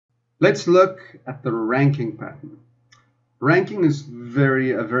Let's look at the ranking pattern. Ranking is a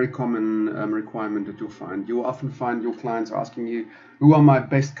very common requirement that you'll find. You'll often find your clients asking you, who are my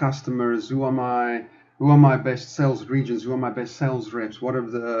best customers, who are my best sales regions, who are my best sales reps, what are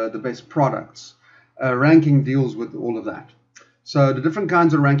the best products. Ranking deals with all of that. So the different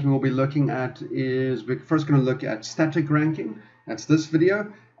kinds of ranking we'll be looking at is, we're first going to look at static ranking. That's this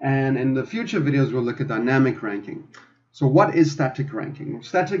video. And in the future videos, we'll look at dynamic ranking. So what is static ranking?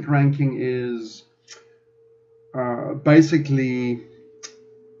 Static ranking is basically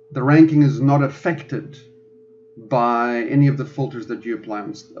the ranking is not affected by any of the filters that you apply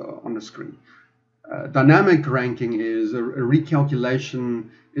on the screen. Dynamic ranking is a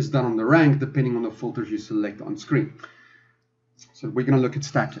recalculation is done on the rank depending on the filters you select on screen. So we're going to look at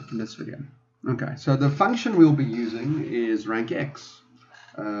static in this video. Okay, so the function we'll be using is rank X.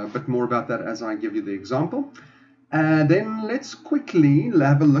 But more about that as I give you the example. And then let's quickly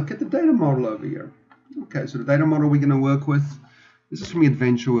have a look at the data model over here. Okay, so the data model we're going to work with, this is from the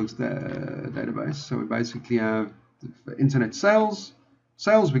AdventureWorks database. So we basically have the internet sales,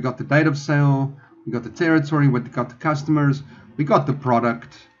 we got the date of sale, we got the territory, we got the customers, we got the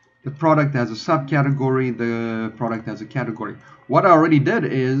product has a subcategory, the product has a category. What I already did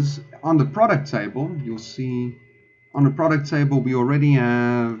is, on the product table, you'll see on the product table we already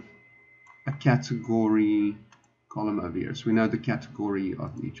have a category column over here. So we know the category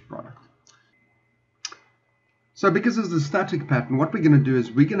of each product. So because this is a static pattern, what we're going to do is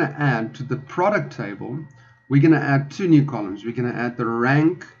we're going to add to the product table, we're going to add two new columns. We're going to add the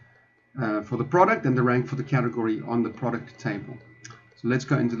rank for the product and the rank for the category on the product table. So let's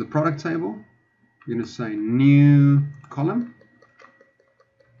go into the product table. We're going to say new column.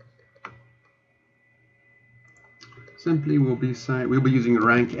 Simply we'll be using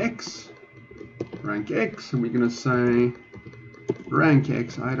rank X, and we're going to say rank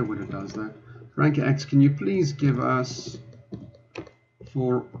X. I don't know what it does that. Rank X, can you please give us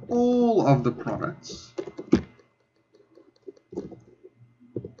for all of the products?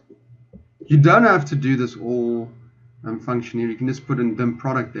 You don't have to do this all function here. You can just put in dim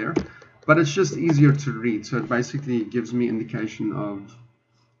product there, but it's just easier to read. So it basically gives me indication of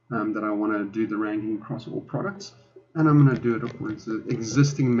that I want to do the ranking across all products, and I'm going to do it with the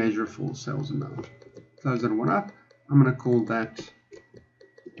existing measure for sales amount. Close that one up. I'm going to call that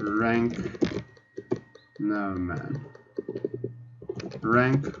rank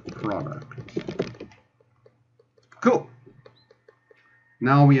product. Cool.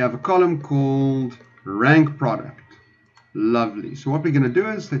 Now we have a column called rank product. Lovely. So what we're going to do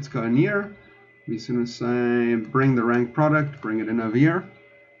is, let's go in here. We're going to say bring the rank product, bring it in over here.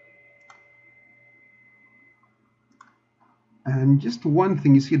 And just one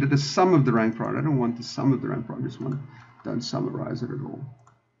thing, you see that the sum of the rank product. I don't want the sum of the rank product. I just want to don't summarize it at all.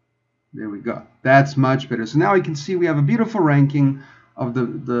 There we go. That's much better. So now you can see we have a beautiful ranking of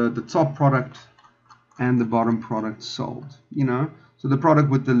the top product and the bottom product sold. So the product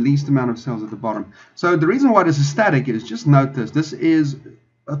with the least amount of sales at the bottom. So the reason why this is static is, just note this. This is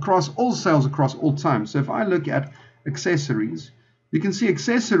across all sales across all time. So if I look at accessories, you can see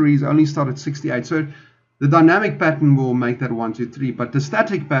accessories only start at 68. So the dynamic pattern will make that 1, 2, 3, but the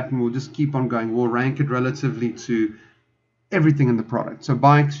static pattern will just keep on going. We'll rank it relatively to everything in the product. So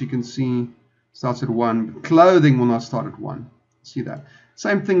bikes, you can see, starts at 1, but clothing will not start at 1. See that?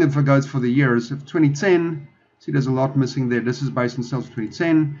 Same thing if it goes for the years. If 2010, see there's a lot missing there. This is based on sales of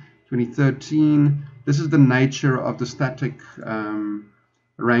 2010, 2013. This is the nature of the static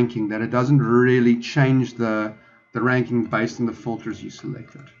ranking, that it doesn't really change the ranking based on the filters you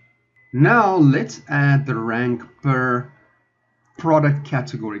selected. Now let's add the rank per product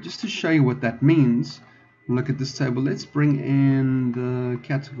category, just to show you what that means. Look at this table. Let's bring in the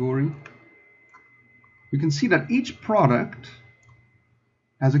category. We can see that each product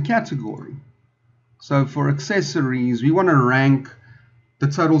has a category. So for accessories, we want to rank the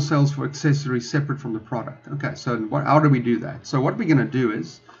total sales for accessories separate from the product. Okay, so how do we do that? So what we're going to do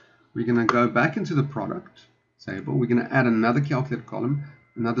is we're going to go back into the product table. We're going to add another calculated column,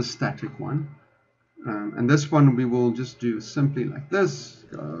 another static one. And this one we will just do simply like this.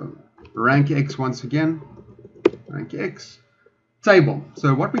 Go rank X once again. Rank X. Table.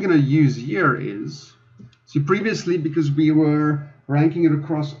 So what we're going to use here is, see previously, because we were ranking it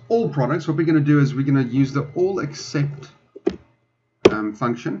across all products, what we're going to do is we're going to use the all except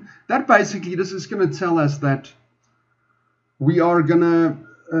function. That basically, this is going to tell us that we are going to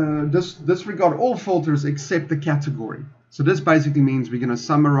disregard all filters except the category. So this basically means we're going to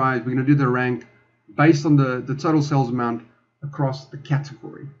summarize, we're going to do the rank based on the total sales amount across the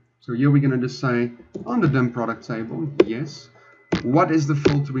category. So here we're going to just say on the dim product table, yes, what is the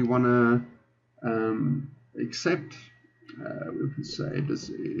filter we want to accept. We can say this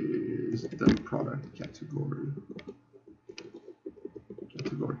is the product category.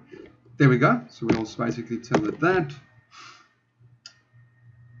 There we go. So we also basically tell it that.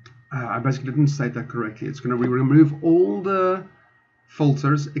 I basically didn't state that correctly. It's going to remove all the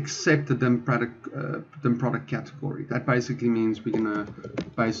filters except the DIM product category. That basically means we're going to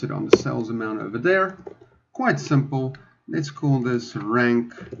base it on the sales amount over there. Quite simple. Let's call this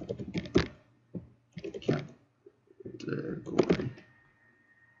rank category.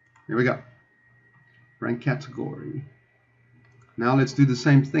 There we go. Rank category. Now let's do the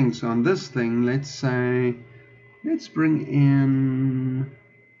same thing. So on this thing, let's bring in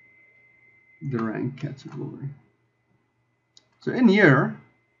the rank category. So in here,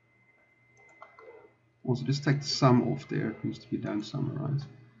 also just take the sum off there. It needs to be don't summarize.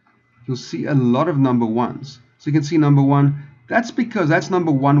 You'll see a lot of number ones. So you can see number one. That's because that's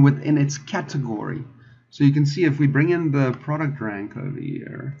number one within its category. So you can see if we bring in the product rank over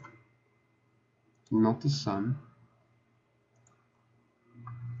here, not the sum,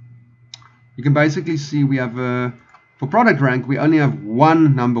 you can basically see we have for product rank we only have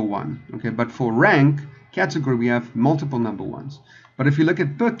one number one. Okay, but for rank category we have multiple number ones. But if you look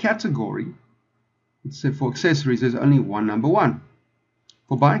at per category, let's say for accessories there's only one number one.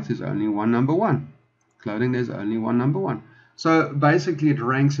 For bikes there's only one number one. Clothing there's only one number one. So basically it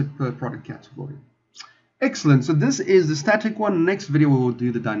ranks it per product category. Excellent. So this is the static one. Next video we will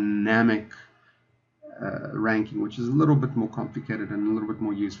do the dynamic ranking, which is a little bit more complicated and a little bit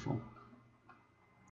more useful.